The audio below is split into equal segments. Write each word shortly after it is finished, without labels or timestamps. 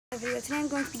Video. Today I'm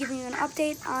going to be giving you an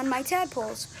update on my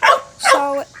tadpoles.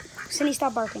 So, Cindy,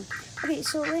 stop barking. Okay,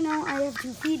 so right now I have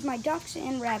to feed my ducks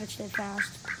and rabbits really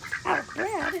fast. Ow,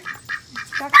 Brad!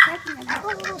 Stop attacking them.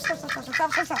 Oh,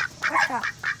 stop.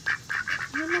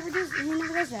 He never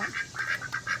does that.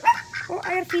 Well,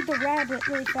 I gotta feed the rabbit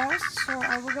really fast, so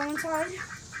I will go inside.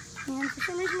 And for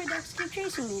some reason my ducks keep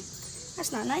chasing me.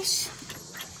 That's not nice.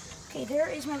 Okay, there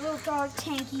is my little dog,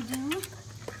 Tanky Doo.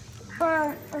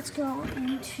 But let's go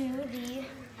into the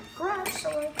garage so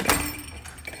I can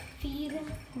feed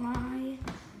my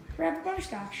rabbit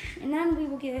butterscotch. And then we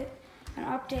will get an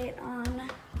update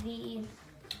on the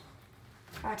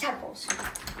tadpoles.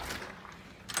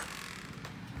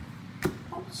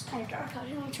 Oh, it's kind of dark out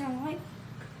here. Let me turn on the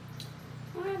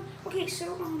light. Okay,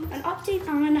 so an update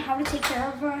on how to take care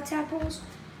of tadpoles.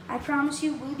 I promise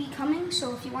you will be coming,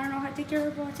 so if you want to know how to take care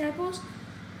of tadpoles,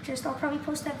 I'll probably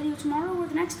post that video tomorrow or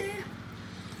the next day.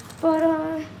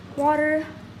 But, water,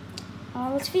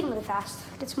 let's feed them really fast.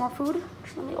 Get some more food.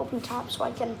 Just let me open the top so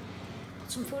I can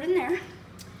put some food in there.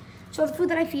 So the food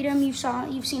that I feed them, you've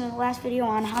seen in the last video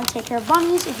on how to take care of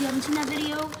bunnies. If you haven't seen that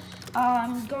video,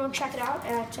 go and check it out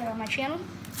at my channel.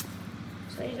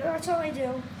 So that's all I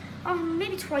do.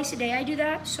 Maybe twice a day I do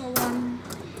that, so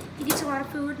he eats a lot of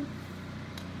food.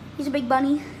 He's a big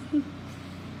bunny.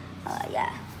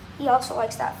 Yeah. He also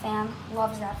likes that fan,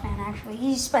 loves that fan actually.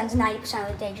 He spends 90%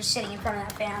 of the day just sitting in front of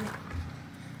that fan.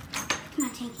 Come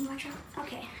on, Tanky, watch out.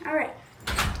 Okay, all right.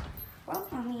 Well,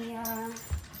 let me,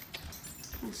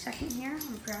 one second here, let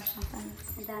me grab something,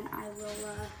 and then I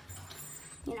will,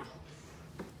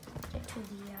 get to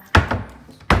the,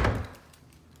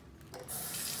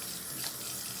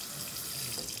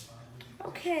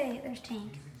 Okay, there's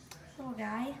Tank, little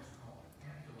guy.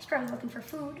 He's probably looking for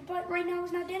food, but right now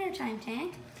is not dinner time,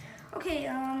 Tank. Okay,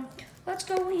 let's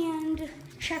go and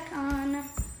check on, I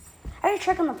gotta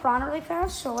check on the piranha really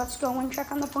fast, so let's go and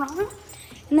check on the piranha.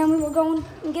 And then we will go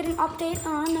and get an update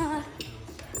on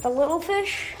the little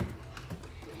fish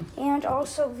and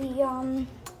also the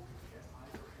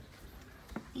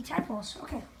tadpoles.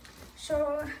 Okay,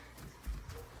 so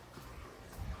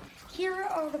here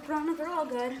are the piranha. They're all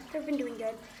good. They've been doing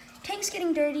good. Tank's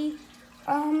getting dirty.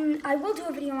 I will do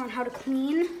a video on how to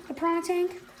clean the piranha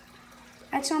tank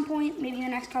at some point, maybe in the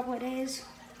next couple of days.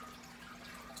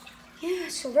 Yeah,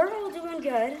 so they're all doing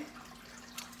good.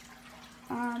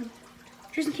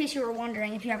 Just in case you were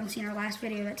wondering, if you haven't seen our last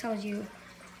video that tells you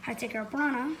how to take care of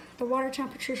piranha, the water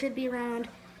temperature should be around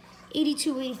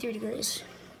 82, 83 degrees.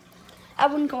 I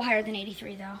wouldn't go higher than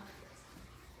 83 though.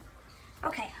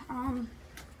 Okay,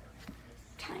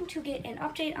 time to get an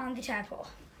update on the tadpole.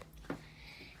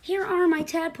 Here are my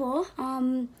tadpole.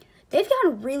 They've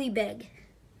gotten really big.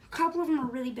 A couple of them are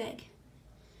really big.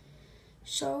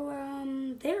 So,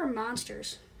 they are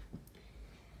monsters.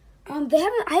 I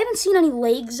haven't seen any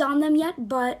legs on them yet,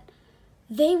 but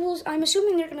I'm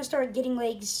assuming they're gonna start getting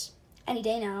legs any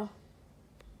day now.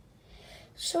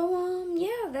 So,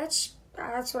 yeah, that's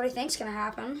what I think's gonna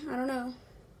happen. I don't know.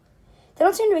 They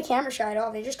don't seem to be camera shy at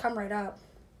all. They just come right up.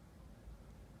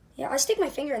 Yeah, I stick my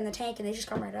finger in the tank and they just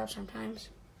come right up sometimes.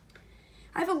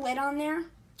 I have a lid on there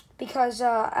because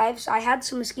I had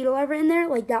some mosquito larvae in there,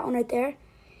 like that one right there,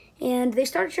 and they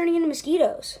started turning into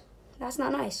mosquitoes. That's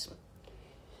not nice.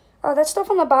 That stuff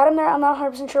on the bottom there, I'm not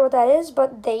 100% sure what that is,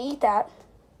 but they eat that.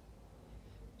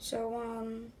 So,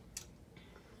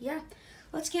 yeah.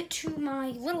 Let's get to my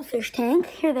little fish tank.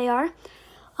 Here they are.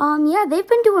 Yeah, they've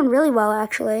been doing really well,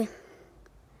 actually.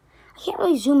 I can't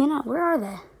really zoom in on, where are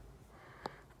they?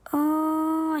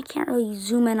 I can't really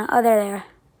zoom in on, oh, they're there.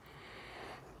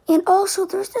 And also,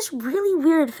 there's this really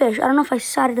weird fish. I don't know if I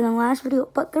saw it in the last video,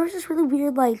 but there's this really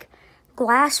weird, like,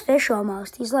 glass fish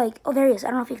almost. He's like, oh, there he is. I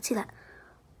don't know if you can see that.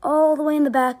 All the way in the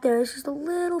back there is just a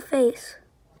little face.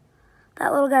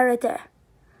 That little guy right there.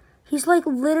 He's, like,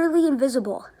 literally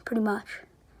invisible, pretty much.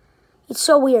 It's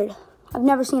so weird. I've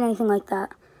never seen anything like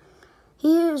that.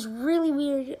 He is really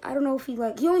weird. I don't know if he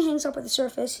only hangs up at the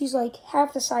surface. He's, like,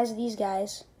 half the size of these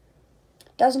guys.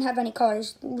 Doesn't have any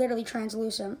colors. Literally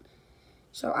translucent.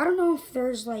 So I don't know if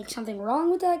there's like something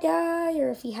wrong with that guy or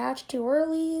if he hatched too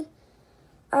early.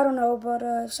 I don't know, but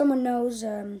if someone knows,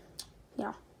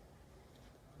 yeah.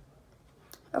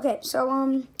 Okay,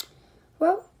 so,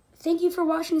 well, thank you for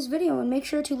watching this video and make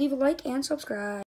sure to leave a like and subscribe.